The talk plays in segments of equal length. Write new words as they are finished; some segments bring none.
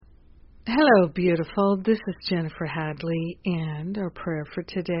Hello, beautiful. This is Jennifer Hadley, and our prayer for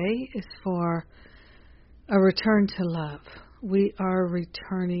today is for a return to love. We are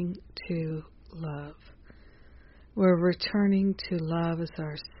returning to love. We're returning to love as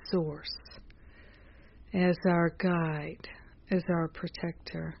our source, as our guide, as our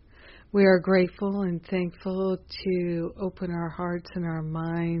protector. We are grateful and thankful to open our hearts and our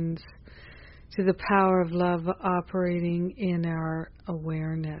minds to the power of love operating in our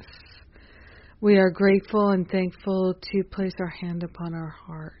awareness. We are grateful and thankful to place our hand upon our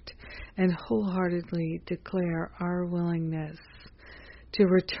heart and wholeheartedly declare our willingness to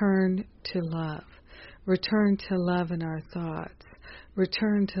return to love in our thoughts,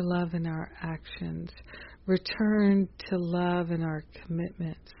 return to love in our actions, return to love in our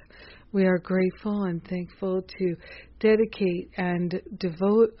commitments. We are grateful and thankful to dedicate and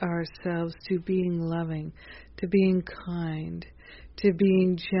devote ourselves to being loving, to being kind, to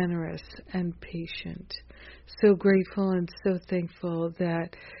being generous and patient. So grateful and so thankful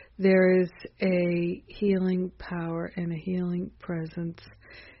that there is a healing power and a healing presence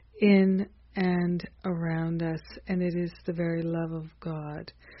in and around us, and it is the very love of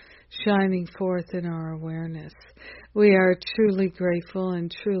God shining forth in our awareness. We are truly grateful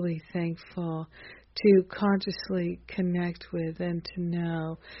and truly thankful to consciously connect with and to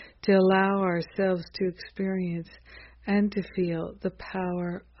know, to allow ourselves to experience and to feel the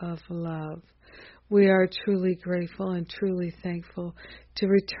power of love. We are truly grateful and truly thankful to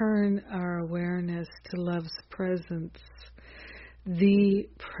return our awareness to love's presence, the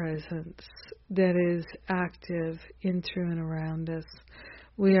presence that is active in, through, and around us.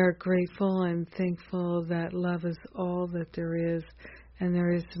 We are grateful and thankful that love is all that there is and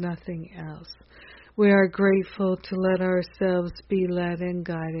there is nothing else. We are grateful to let ourselves be led and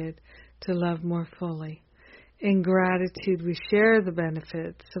guided to love more fully. In gratitude, we share the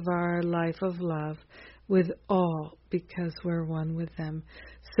benefits of our life of love with all because we're one with them.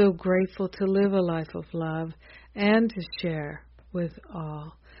 So grateful to live a life of love and to share with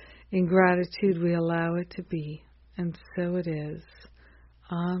all. In gratitude, we allow it to be, and so it is.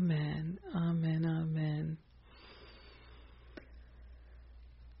 Amen, amen, amen.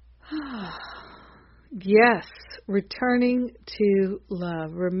 Yes, returning to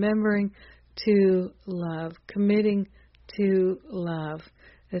love, remembering to love, committing to love.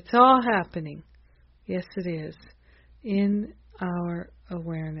 It's all happening. Yes, it is. In our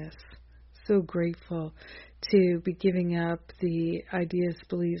awareness. So grateful to be giving up the ideas,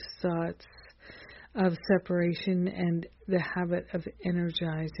 beliefs, thoughts of separation and the habit of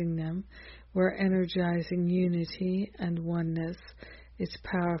energizing them. We're energizing unity and oneness. It's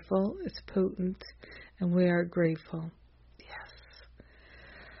powerful, it's potent, and we are grateful.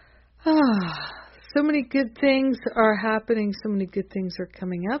 So many good things are happening. So many good things are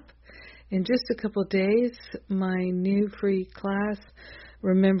coming up. In just a couple of days, my new free class,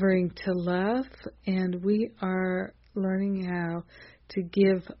 Remembering to Love, and we are learning how to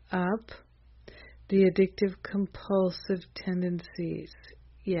give up the addictive compulsive tendencies.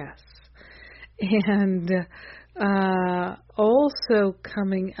 Yes. And also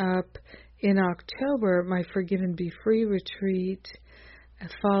coming up in October, my Forgive and Be Free retreat,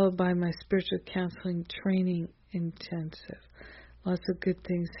 followed by my spiritual counseling training intensive. Lots of good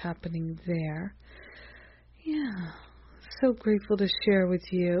things happening there. Yeah, so grateful to share with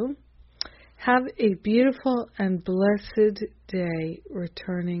you. Have a beautiful and blessed day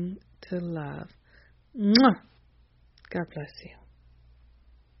returning to love. Mwah! God bless you.